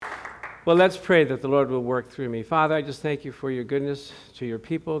Well, let's pray that the Lord will work through me. Father, I just thank you for your goodness to your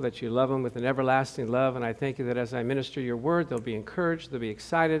people, that you love them with an everlasting love. And I thank you that as I minister your word, they'll be encouraged, they'll be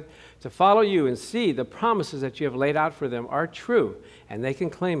excited to follow you and see the promises that you have laid out for them are true, and they can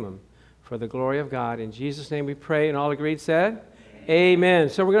claim them for the glory of God. In Jesus' name we pray, and all agreed said, Amen.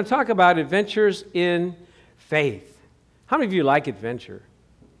 So we're going to talk about adventures in faith. How many of you like adventure?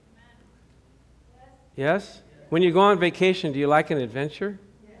 Yes? When you go on vacation, do you like an adventure?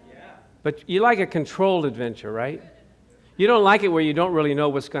 But you like a controlled adventure, right? You don't like it where you don't really know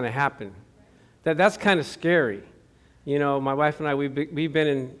what's going to happen. That's kind of scary. You know, my wife and I, we've been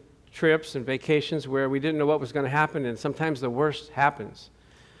in trips and vacations where we didn't know what was going to happen, and sometimes the worst happens.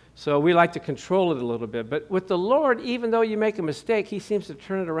 So we like to control it a little bit. But with the Lord, even though you make a mistake, he seems to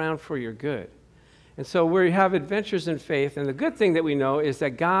turn it around for your good. And so we have adventures in faith, and the good thing that we know is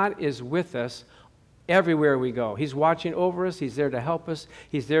that God is with us everywhere we go. He's watching over us. He's there to help us.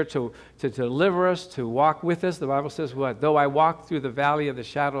 He's there to deliver us, to walk with us. The Bible says what? Though I walk through the valley of the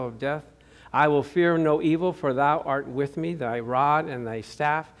shadow of death, I will fear no evil, for thou art with me. Thy rod and thy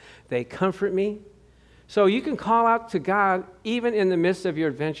staff, they comfort me. So you can call out to God even in the midst of your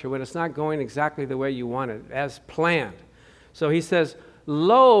adventure when it's not going exactly the way you want it, as planned. So he says,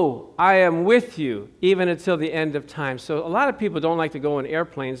 lo, I am with you even until the end of time. So a lot of people don't like to go in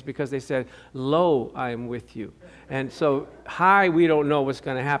airplanes because they said, lo, I am with you. And so high, we don't know what's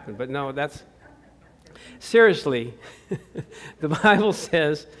going to happen. But no, that's, seriously, the Bible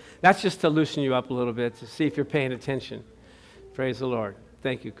says, that's just to loosen you up a little bit, to see if you're paying attention. Praise the Lord.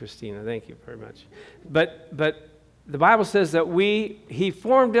 Thank you, Christina. Thank you very much. But the Bible says that he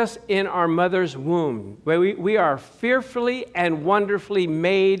formed us in our mother's womb. We are fearfully and wonderfully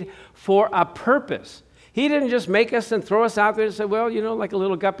made for a purpose. He didn't just make us and throw us out there and say, well, you know, like a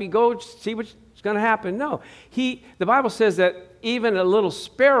little guppy, go see what's going to happen. No. The Bible says that even a little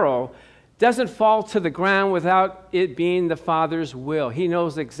sparrow doesn't fall to the ground without it being the Father's will. He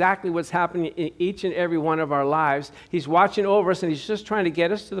knows exactly what's happening in each and every one of our lives. He's watching over us, and he's just trying to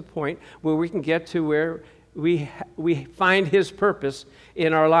get us to the point where we can get to where we find his purpose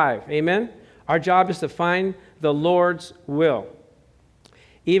in our life. Amen? Our job is to find the Lord's will,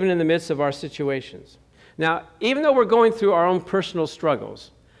 even in the midst of our situations. Now, even though we're going through our own personal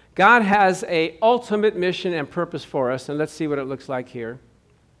struggles, God has an ultimate mission and purpose for us, and let's see what it looks like here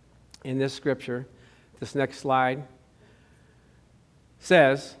in this scripture. This next slide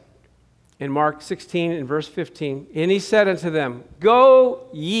says, in Mark 16 and verse 15, and he said unto them, go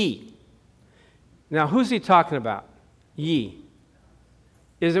ye. Now, who's he talking about? Ye.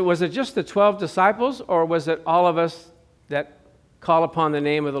 Was it just the 12 disciples, or was it all of us that call upon the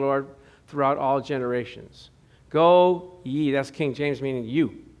name of the Lord throughout all generations? Go ye. That's King James meaning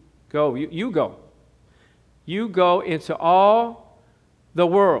you. Go. You go. You go into all the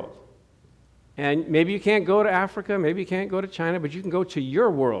world. And maybe you can't go to Africa, maybe you can't go to China, but you can go to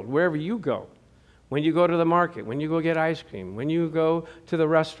your world, wherever you go. When you go to the market, when you go get ice cream, when you go to the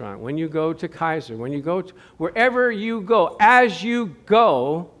restaurant, when you go to Kaiser, when you go to wherever you go, as you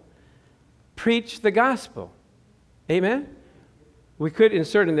go, preach the gospel. Amen? We could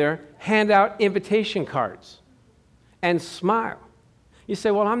insert in there, hand out invitation cards and smile. You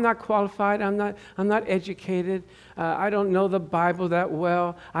say, well, I'm not qualified, I'm not educated, I don't know the Bible that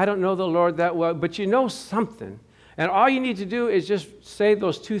well, I don't know the Lord that well, but you know something. And all you need to do is just say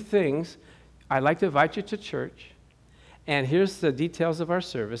those two things. I'd like to invite you to church, and here's the details of our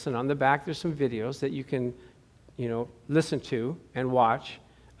service, and on the back there's some videos that you can, listen to and watch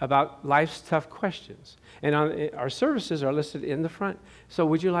about life's tough questions. And our services are listed in the front. So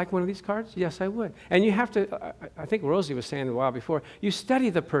would you like one of these cards? Yes, I would. And you have to, I think Rosie was saying a while before, you study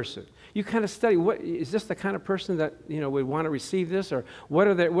the person. You kind of study, what is this the kind of person that, would want to receive this, or what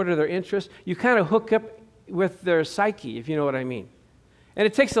are their interests? You kind of hook up with their psyche, if you know what I mean. And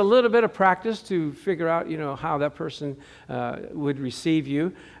it takes a little bit of practice to figure out, how that person would receive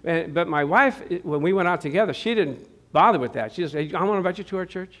you. But my wife, when we went out together, she didn't bother with that. She just said, I want to invite you to our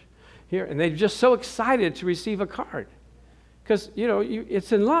church here. And they're just so excited to receive a card. Because,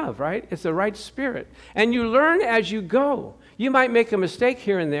 it's in love, right? It's the right spirit. And you learn as you go. You might make a mistake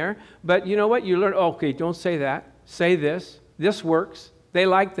here and there, but you know what? You learn, okay, don't say that. Say this. This works. They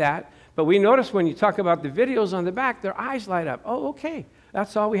like that. But we notice when you talk about the videos on the back, their eyes light up. Oh, okay.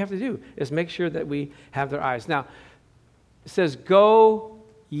 That's all we have to do is make sure that we have their eyes. Now, it says, go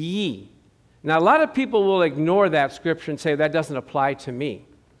ye. Now, a lot of people will ignore that scripture and say, that doesn't apply to me.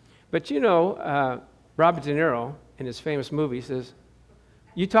 But Robert De Niro, in his famous movie, says,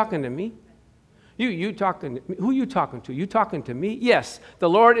 you talking to me? You talking to me? Who you talking to? You talking to me? Yes, the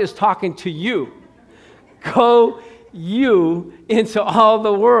Lord is talking to you. Go you into all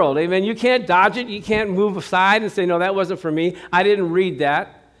the world. Amen. You can't dodge it. You can't move aside and say, no, that wasn't for me. I didn't read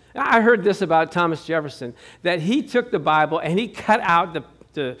that. I heard this about Thomas Jefferson, that he took the Bible and he cut out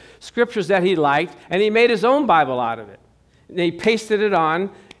the scriptures that he liked, and he made his own Bible out of it. And he pasted it on,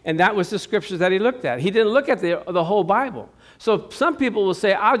 and that was the scriptures that he looked at. He didn't look at the whole Bible. So some people will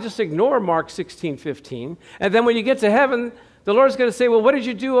say, I'll just ignore Mark 16:15, and then when you get to heaven, the Lord's going to say, well, what did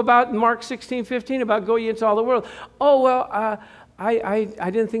you do about Mark 16:15, about go ye into all the world? Oh, well, I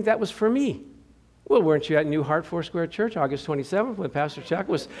didn't think that was for me. Well, weren't you at New Heart Foursquare Church, August 27th, when Pastor Chuck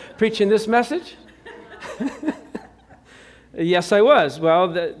was preaching this message? Yes, I was. Well,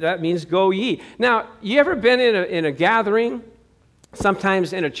 that means go ye. Now, you ever been in a gathering,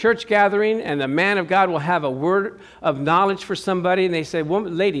 sometimes in a church gathering, and the man of God will have a word of knowledge for somebody, and they say,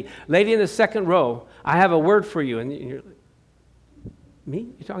 woman, lady in the second row, I have a word for you. And you're like, me?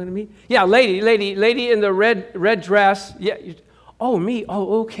 You talking to me? Yeah, lady in the red dress. Yeah. Oh, me?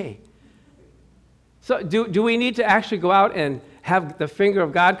 Oh, okay. So do we need to actually go out and have the finger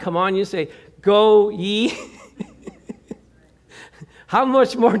of God come on you and say, go ye? How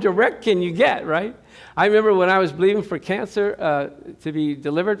much more direct can you get, right? I remember when I was believing for cancer, to be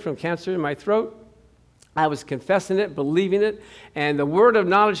delivered from cancer in my throat, I was confessing it, believing it, and the word of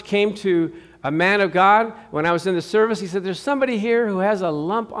knowledge came to a man of God when I was in the service. He said, there's somebody here who has a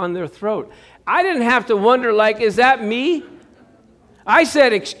lump on their throat. I didn't have to wonder, like, is that me? I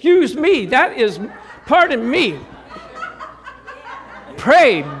said, excuse me, that is, pardon me.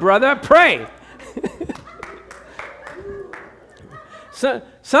 Pray, brother, pray. So,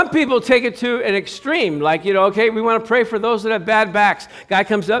 some people take it to an extreme, like, okay, we want to pray for those that have bad backs. Guy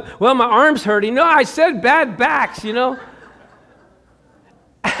comes up, well, my arm's hurting. No, I said bad backs,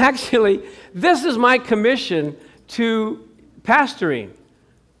 Actually, this is my commission to pastoring.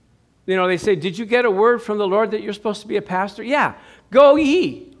 They say, did you get a word from the Lord that you're supposed to be a pastor? Yeah, go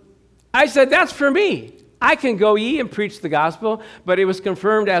ye. I said, that's for me. I can go ye and preach the gospel, but it was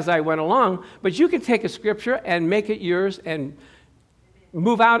confirmed as I went along. But you can take a scripture and make it yours and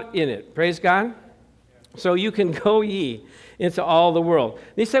move out in it. Praise God. So you can go ye into all the world.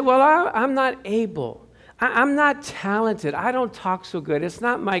 And you say, well, I'm not able. I'm not talented. I don't talk so good. It's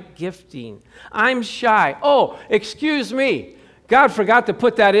not my gifting. I'm shy. Oh, excuse me. God forgot to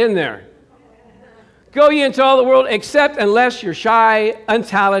put that in there. Go ye into all the world, except unless you're shy,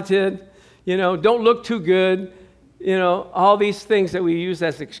 untalented, don't look too good, all these things that we use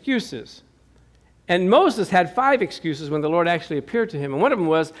as excuses. And Moses had 5 excuses when the Lord actually appeared to him. And one of them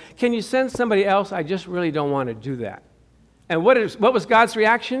was, can you send somebody else? I just really don't want to do that. And what was God's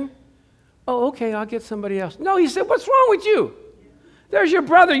reaction? Oh, okay, I'll get somebody else. No, he said, what's wrong with you? There's your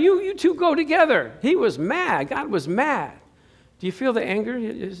brother. You two go together. He was mad. God was mad. Do you feel the anger?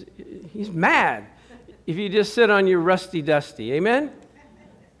 He's mad if you just sit on your rusty dusty. Amen?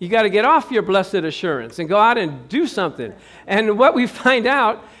 You got to get off your blessed assurance and go out and do something. And what we find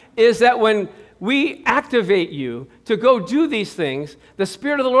out is that when we activate you to go do these things, the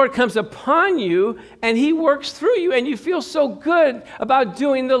Spirit of the Lord comes upon you and He works through you, and you feel so good about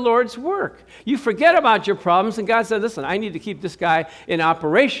doing the Lord's work. You forget about your problems, and God said, listen, I need to keep this guy in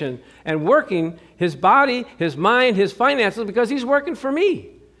operation and working his body, his mind, his finances, because he's working for me.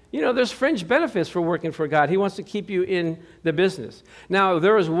 There's fringe benefits for working for God. He wants to keep you in the business. Now,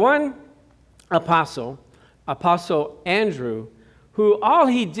 there was one apostle, Apostle Andrew, who all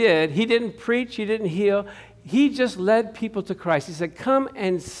he did, he didn't preach, he didn't heal, he just led people to Christ. He said, come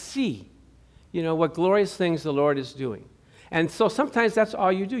and see, what glorious things the Lord is doing. And so sometimes that's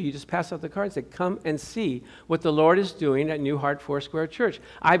all you do. You just pass out the card and say, come and see what the Lord is doing at New Heart Foursquare Church.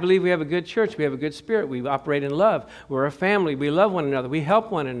 I believe we have a good church. We have a good spirit. We operate in love. We're a family. We love one another. We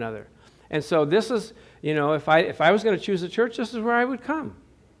help one another. And so this is, if I was going to choose a church, this is where I would come.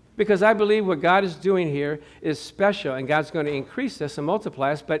 Because I believe what God is doing here is special, and God's going to increase us and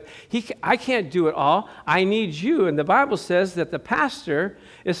multiply us, but I can't do it all. I need you. And the Bible says that the pastor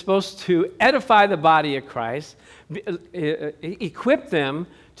is supposed to edify the body of Christ, equip them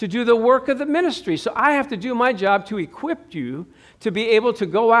to do the work of the ministry. So I have to do my job to equip you to be able to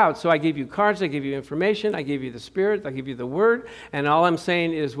go out. So I give you cards, I give you information, I give you the Spirit, I give you the Word, and all I'm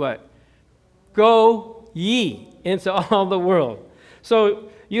saying is what? Go ye into all the world. So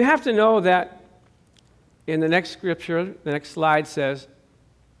you have to know that in the next scripture, the next slide says,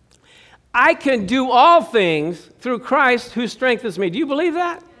 I can do all things through Christ who strengthens me. Do you believe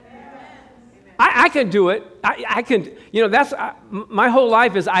that? I can do it. I can, that's, my whole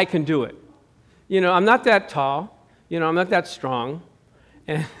life is I can do it. I'm not that tall. I'm not that strong.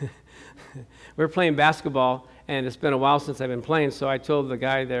 And we're playing basketball, and it's been a while since I've been playing, so I told the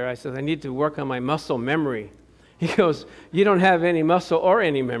guy there, I said, I need to work on my muscle memory. He goes, you don't have any muscle or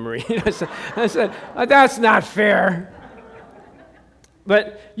any memory. I said, that's not fair.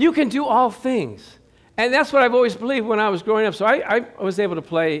 But you can do all things. And that's what I've always believed when I was growing up. So I was able to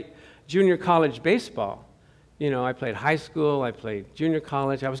play junior college baseball. I played high school, I played junior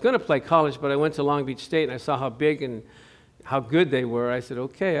college. I was going to play college, but I went to Long Beach State and I saw how big and how good they were. I said,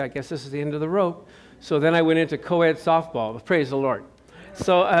 okay, I guess this is the end of the rope. So then I went into co-ed softball. Praise the Lord.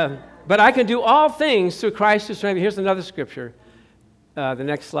 So, but I can do all things through Christ who strengthens me. Here's another scripture. The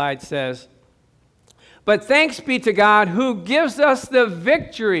next slide says, but thanks be to God who gives us the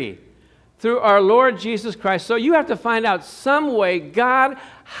victory through our Lord Jesus Christ. So you have to find out some way, God,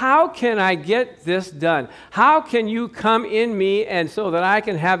 how can I get this done? How can you come in me and so that I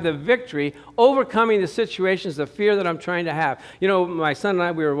can have the victory, overcoming the situations of fear that I'm trying to have? My son and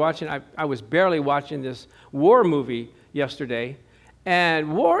I, we were watching, I was barely watching this war movie yesterday,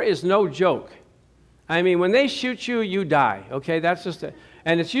 and war is no joke. I mean, when they shoot you, you die, okay? That's just it.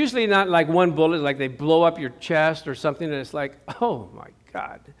 And it's usually not like one bullet, like they blow up your chest or something, and it's like, oh my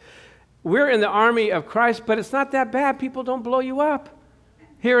God. We're in the army of Christ, but it's not that bad. People don't blow you up.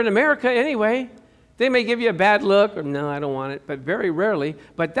 Here in America, anyway. They may give you a bad look, or no, I don't want it, but very rarely.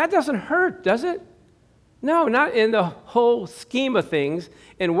 But that doesn't hurt, does it? No, not in the whole scheme of things.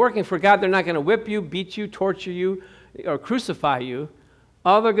 In working for God, they're not going to whip you, beat you, torture you, or crucify you.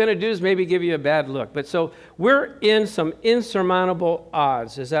 All they're going to do is maybe give you a bad look. But so we're in some insurmountable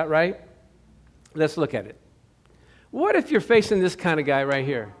odds. Is that right? Let's look at it. What if you're facing this kind of guy right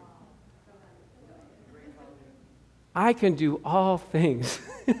here? I can do all things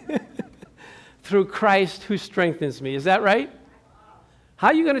through Christ who strengthens me. Is that right? How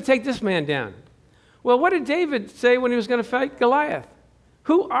are you going to take this man down? Well, what did David say when he was going to fight Goliath?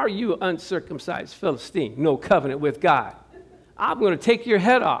 Who are you, uncircumcised Philistine? No covenant with God. I'm going to take your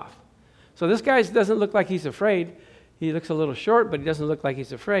head off. So this guy doesn't look like he's afraid. He looks a little short, but he doesn't look like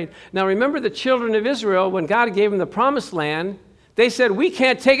he's afraid. Now remember the children of Israel, when God gave them the promised land, they said, we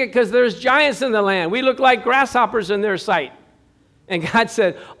can't take it because there's giants in the land. We look like grasshoppers in their sight. And God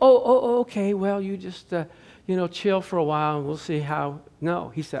said, okay, well, you just, chill for a while and we'll see how. No,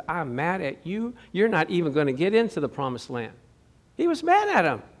 he said, I'm mad at you. You're not even going to get into the promised land. He was mad at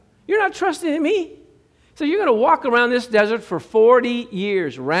him. You're not trusting in me. So you're going to walk around this desert for 40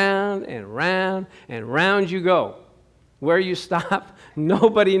 years, round and round and round you go. Where you stop,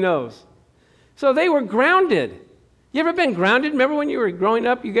 nobody knows. So they were grounded. You ever been grounded? Remember when you were growing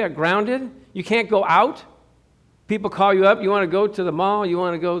up, you got grounded? You can't go out? People call you up, you want to go to the mall, you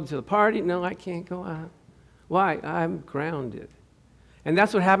want to go to the party? No, I can't go out. Why? I'm grounded. And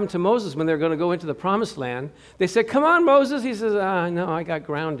that's what happened to Moses when they were going to go into the promised land. They said, come on, Moses. He says, no, I got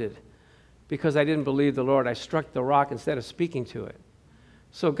grounded because I didn't believe the Lord. I struck the rock instead of speaking to it.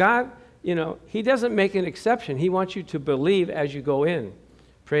 So God, he doesn't make an exception. He wants you to believe as you go in.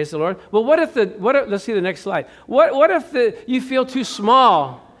 Praise the Lord. Well, let's see the next slide. What if you feel too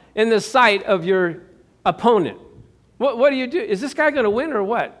small in the sight of your opponent? What do you do? Is this guy going to win or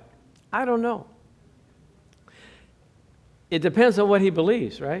what? I don't know. It depends on what he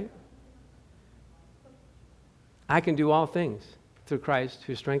believes, right? I can do all things through Christ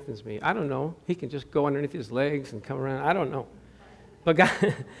who strengthens me. I don't know. He can just go underneath his legs and come around. I don't know. But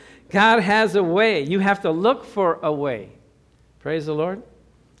God has a way. You have to look for a way. Praise the Lord.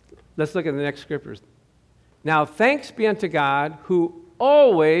 Let's look at the next scriptures. Now, thanks be unto God who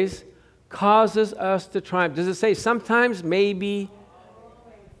always causes us to triumph. Does it say sometimes, maybe,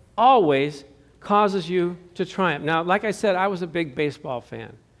 always causes you to triumph? Now, like I said, I was a big baseball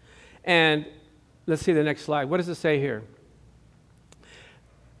fan. And let's see the next slide. What does it say here?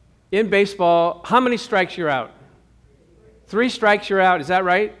 In baseball, how many strikes you're out? 3 strikes you're out. Is that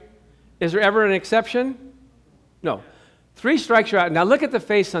right? Is there ever an exception? No. 3 strikes you're out. Now look at the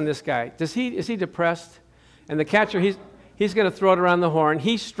face on this guy. Is he depressed? And the catcher, he's going to throw it around the horn.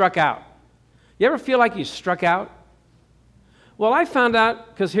 He struck out. You ever feel like you struck out? Well, I found out,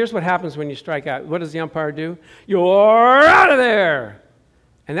 because here's what happens when you strike out. What does the umpire do? You're out of there.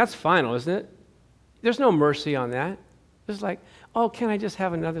 And that's final, isn't it? There's no mercy on that. It's like, oh, can I just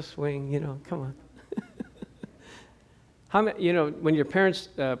have another swing? Come on. How many, when your parents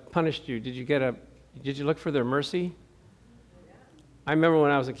punished you, did you look for their mercy? I remember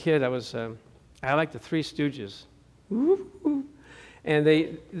when I was a kid, I liked the Three Stooges. And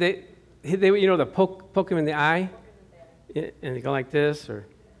they poke him in the eye, and they go like this,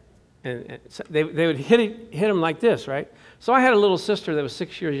 and so they would hit him like this, right? So I had a little sister that was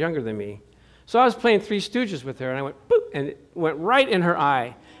 6 years younger than me. So I was playing Three Stooges with her, and I went, boop, and it went right in her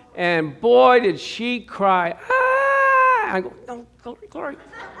eye. And boy, did she cry. Ah! I go, no, glory, glory.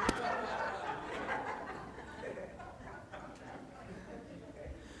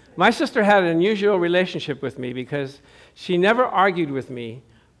 My sister had an unusual relationship with me because she never argued with me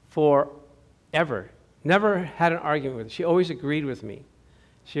forever. Never had an argument with me. She always agreed with me.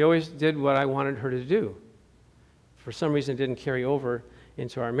 She always did what I wanted her to do. For some reason, it didn't carry over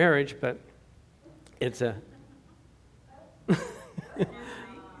into our marriage, but it's a...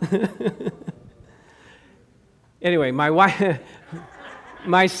 Anyway,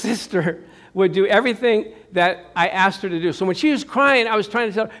 my sister would do everything that I asked her to do. So when she was crying, I was trying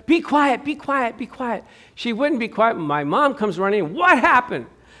to tell her, be quiet, be quiet, be quiet. She wouldn't be quiet. My mom comes running in, what happened?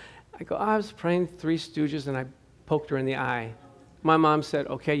 I go, I was praying Three Stooges, and I poked her in the eye. My mom said,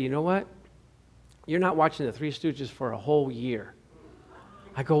 okay, you know what? You're not watching the Three Stooges for a whole year.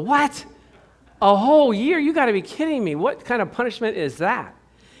 I go, what? A whole year? You got to be kidding me. What kind of punishment is that?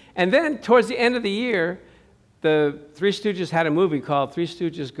 And then towards the end of the year, the Three Stooges had a movie called Three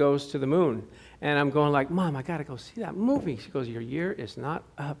Stooges Goes to the Moon. And I'm going like, Mom, I got to go see that movie. She goes, your year is not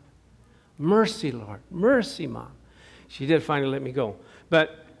up. Mercy, Lord. Mercy, Mom. She did finally let me go.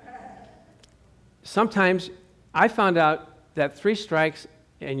 But sometimes I found out that 3 strikes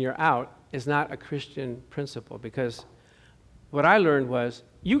and you're out is not a Christian principle, because what I learned was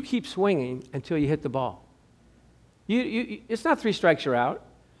you keep swinging until you hit the ball. It's not 3 strikes, you're out.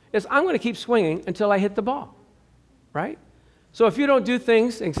 It's I'm going to keep swinging until I hit the ball, right? So if you don't do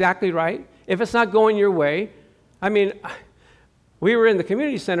things exactly right, if it's not going your way, I mean, we were in the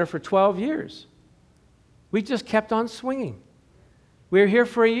community center for 12 years. We just kept on swinging. We were here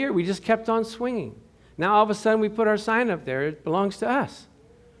for a year. We just kept on swinging. Now all of a sudden we put our sign up there. It belongs to us.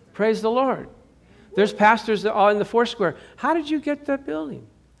 Praise the Lord. There's pastors that are in the Foursquare. How did you get that building?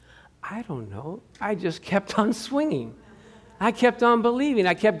 I don't know. I just kept on swinging. I kept on believing.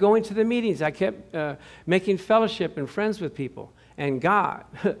 I kept going to the meetings. I kept making fellowship and friends with people. And God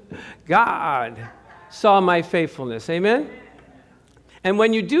saw my faithfulness. Amen? And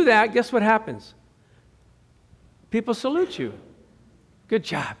when you do that, guess what happens? People salute you. Good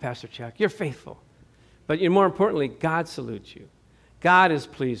job, Pastor Chuck. You're faithful. But more importantly, God salutes you. God is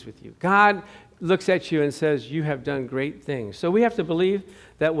pleased with you. God looks at you and says, you have done great things. So we have to believe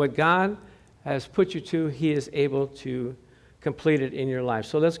that what God has put you to, He is able to complete it in your life.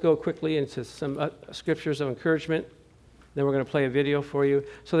 So let's go quickly into some scriptures of encouragement. Then we're going to play a video for you.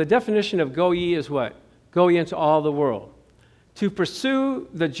 So the definition of go ye is what? Go ye into all the world. To pursue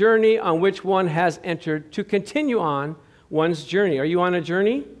the journey on which one has entered, to continue on one's journey. Are you on a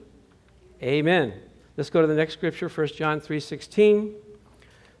journey? Amen. Let's go to the next scripture, 1 John 3:16.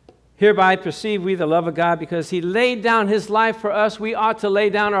 Hereby perceive we the love of God, because He laid down His life for us. We ought to lay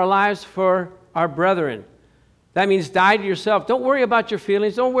down our lives for our brethren. That means die to yourself. Don't worry about your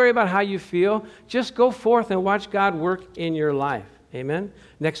feelings. Don't worry about how you feel. Just go forth and watch God work in your life. Amen.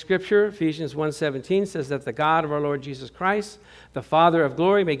 Next scripture, Ephesians 1:17, says that the God of our Lord Jesus Christ, the Father of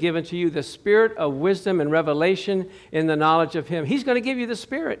glory, may give unto you the spirit of wisdom and revelation in the knowledge of Him. He's going to give you the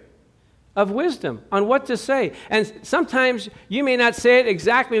spirit of wisdom on what to say. And sometimes you may not say it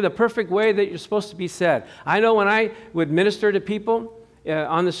exactly the perfect way that you're supposed to be said. I know when I would minister to people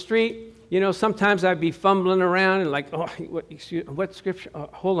on the street, sometimes I'd be fumbling around and like, what scripture?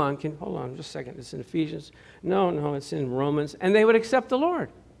 Hold on just a second. It's in Ephesians. No, it's in Romans. And they would accept the Lord.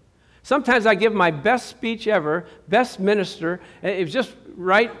 Sometimes I give my best speech ever, best minister. It was just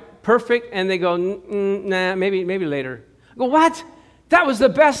right, perfect, and they go, nah, maybe later. I go, what? That was the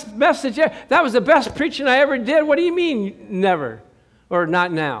best message ever. That was the best preaching I ever did. What do you mean, never? Or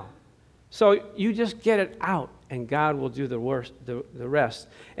not now? So you just get it out, and God will do the rest.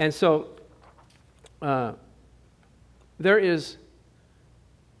 And so there is,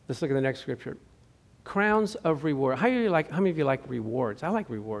 let's look at the next scripture. Crowns of reward. How many of you like rewards? I like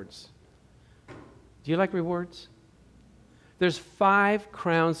rewards. Do you like rewards? There's 5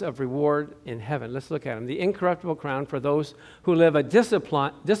 crowns of reward in heaven. Let's look at them. The incorruptible crown for those who live a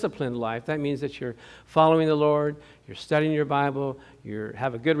disciplined life. That means that you're following the Lord, you're studying your Bible, you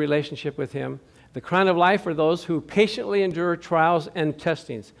have a good relationship with Him. The crown of life for those who patiently endure trials and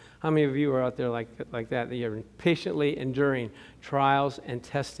testings. How many of you are out there like that? That you're patiently enduring trials and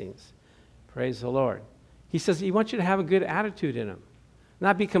testings. Praise the Lord. He says He wants you to have a good attitude in Him.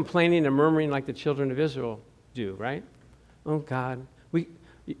 Not be complaining and murmuring like the children of Israel do, right? Oh, God,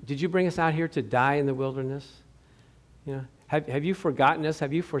 did you bring us out here to die in the wilderness? Have you forgotten us?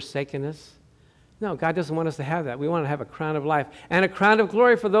 Have you forsaken us? No, God doesn't want us to have that. We want to have a crown of life and a crown of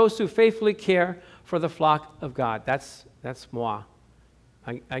glory for those who faithfully care for the flock of God. That's moi.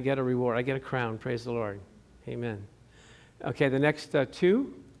 I get a reward. I get a crown. Praise the Lord. Amen. Okay, the next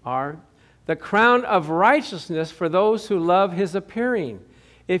 2 are the crown of righteousness for those who love His appearing.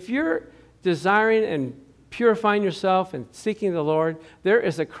 If you're desiring and purifying yourself and seeking the Lord, there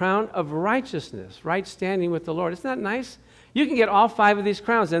is a crown of righteousness, right standing with the Lord. Isn't that nice? You can get all 5 of these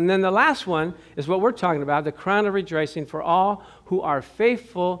crowns. And then the last one is what we're talking about, the crown of rejoicing for all who are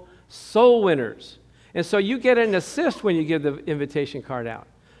faithful soul winners. And so you get an assist when you give the invitation card out.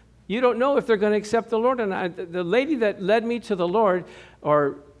 You don't know if they're going to accept the Lord or not. The lady that led me to the Lord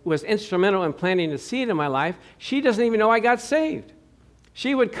or was instrumental in planting a seed in my life, she doesn't even know I got saved.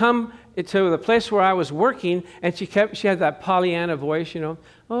 She would come to the place where I was working, and she had that Pollyanna voice,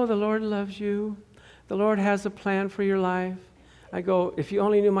 oh, the Lord loves you. The Lord has a plan for your life. I go, if you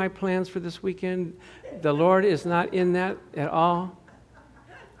only knew my plans for this weekend, the Lord is not in that at all.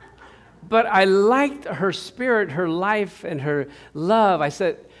 But I liked her spirit, her life, and her love. I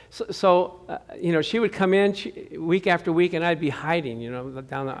said, she would come in week after week, and I'd be hiding,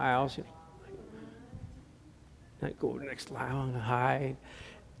 down the aisles. I'd go next aisle and hide,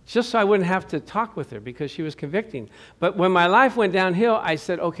 just so I wouldn't have to talk with her because she was convicting. But when my life went downhill, I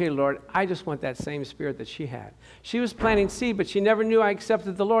said, okay, Lord, I just want that same spirit that she had. She was planting seed, but she never knew I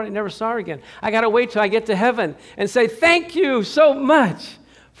accepted the Lord. I never saw her again. I got to wait till I get to heaven and say, thank you so much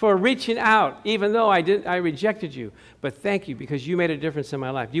for reaching out, even though I rejected you. But thank you because you made a difference in my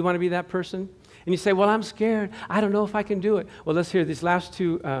life. Do you want to be that person? And you say, well, I'm scared. I don't know if I can do it. Well, let's hear these last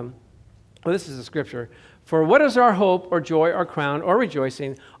two. This is the scripture. For what is our hope or joy or crown or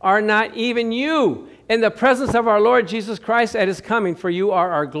rejoicing? Are not even you in the presence of our Lord Jesus Christ at his coming? For you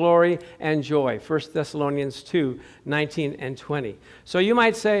are our glory and joy. 1 Thessalonians 2, 19 and 20. So you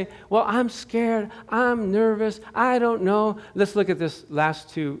might say, well, I'm scared. I'm nervous. I don't know. Let's look at this last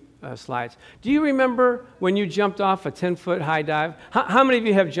two slides. Do you remember when you jumped off a 10-foot high dive? How many of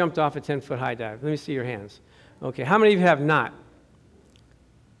you have jumped off a 10-foot high dive? Let me see your hands. Okay. How many of you have not?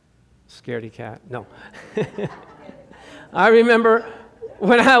 Scaredy cat. No. I remember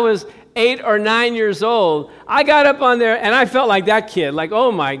when I was 8 or 9 years old, I got up on there and I felt like that kid, like,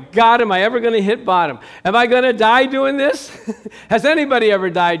 oh my God, am I ever going to hit bottom? Am I going to die doing this? Has anybody ever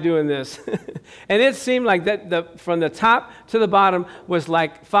died doing this? And it seemed like that from the top to the bottom was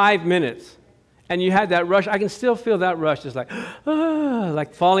like 5 minutes. And you had that rush. I can still feel that rush, just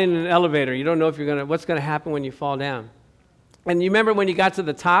like falling in an elevator. You don't know what's going to happen when you fall down. And you remember when you got to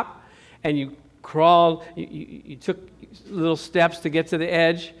the top, and you crawled, you took little steps to get to the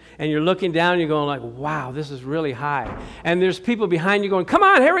edge, and you're looking down, and you're going like, wow, this is really high. And there's people behind you going, come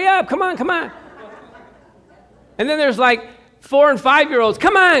on, hurry up, come on, come on. And then there's like 4 and 5-year-olds,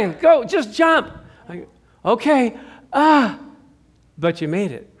 come on, go, just jump. Okay, but you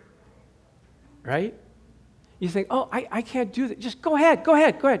made it, right? You think, oh, I can't do that. Just go ahead,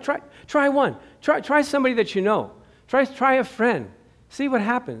 try one. Try somebody that you know. Try a friend. See what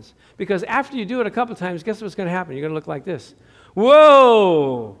happens. Because after you do it a couple times, guess what's going to happen? You're going to look like this.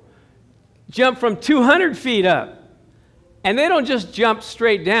 Whoa! Jump from 200 feet up. And they don't just jump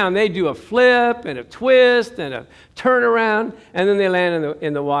straight down. They do a flip and a twist and a turnaround, and then they land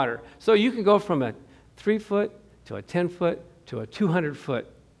in the water. So you can go from a 3-foot to a 10-foot to a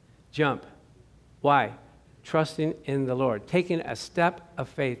 200-foot jump. Why? Trusting in the Lord. Taking a step of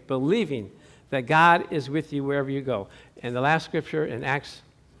faith, believing that God is with you wherever you go. And the last scripture in Acts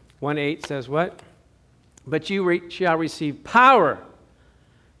 1:8 says what? But you shall receive power.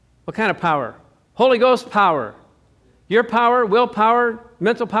 What kind of power? Holy Ghost power. Your power, willpower,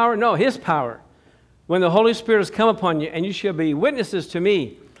 mental power? No, his power. When the Holy Spirit has come upon you, and you shall be witnesses to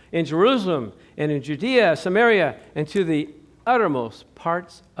me in Jerusalem and in Judea, Samaria, and to the uttermost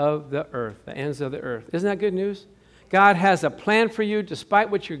parts of the earth, the ends of the earth. Isn't that good news? God has a plan for you despite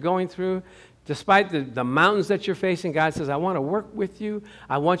what you're going through. Despite the mountains that you're facing, God says, I want to work with you.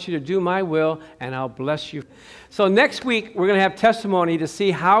 I want you to do my will, and I'll bless you. So next week, we're going to have testimony to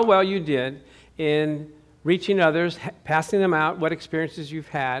see how well you did in reaching others, passing them out, what experiences you've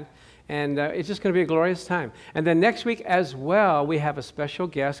had. And it's just going to be a glorious time. And then next week as well, we have a special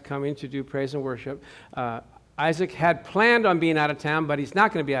guest coming to do praise and worship. Isaac had planned on being out of town, but he's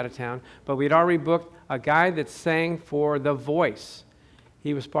not going to be out of town. But we'd already booked a guy that sang for The Voice.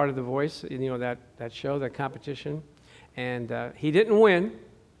 He was part of The Voice, that show, that competition. And he didn't win.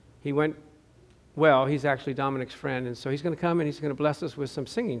 He went well. He's actually Dominic's friend. And so he's going to come and he's going to bless us with some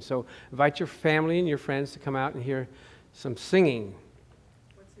singing. So invite your family and your friends to come out and hear some singing.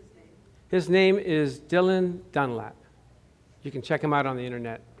 What's his name? His name is Dylan Dunlap. You can check him out on the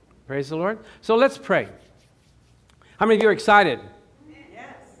internet. Praise the Lord. So let's pray. How many of you are excited? Yes.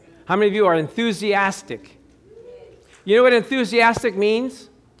 How many of you are enthusiastic? You know what enthusiastic means?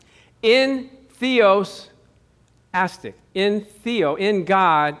 In theos astic. In theo, in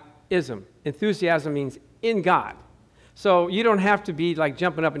God-ism. Enthusiasm means in God. So you don't have to be like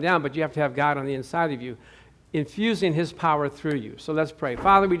jumping up and down, but you have to have God on the inside of you. infusing his power through you. So let's pray.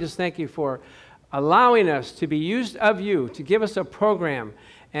 Father, we just thank you for allowing us to be used of you, to give us a program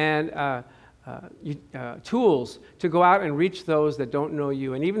and tools to go out and reach those that don't know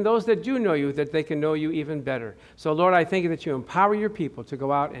you, and even those that do know you, that they can know you even better. So Lord, I thank you that you empower your people to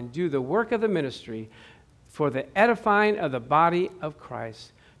go out and do the work of the ministry for the edifying of the body of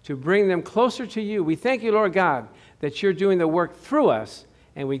Christ, to bring them closer to you. We thank you, Lord God, that you're doing the work through us,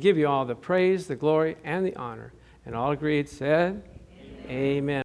 and we give you all the praise, the glory, and the honor. And all agreed said, Amen. Amen.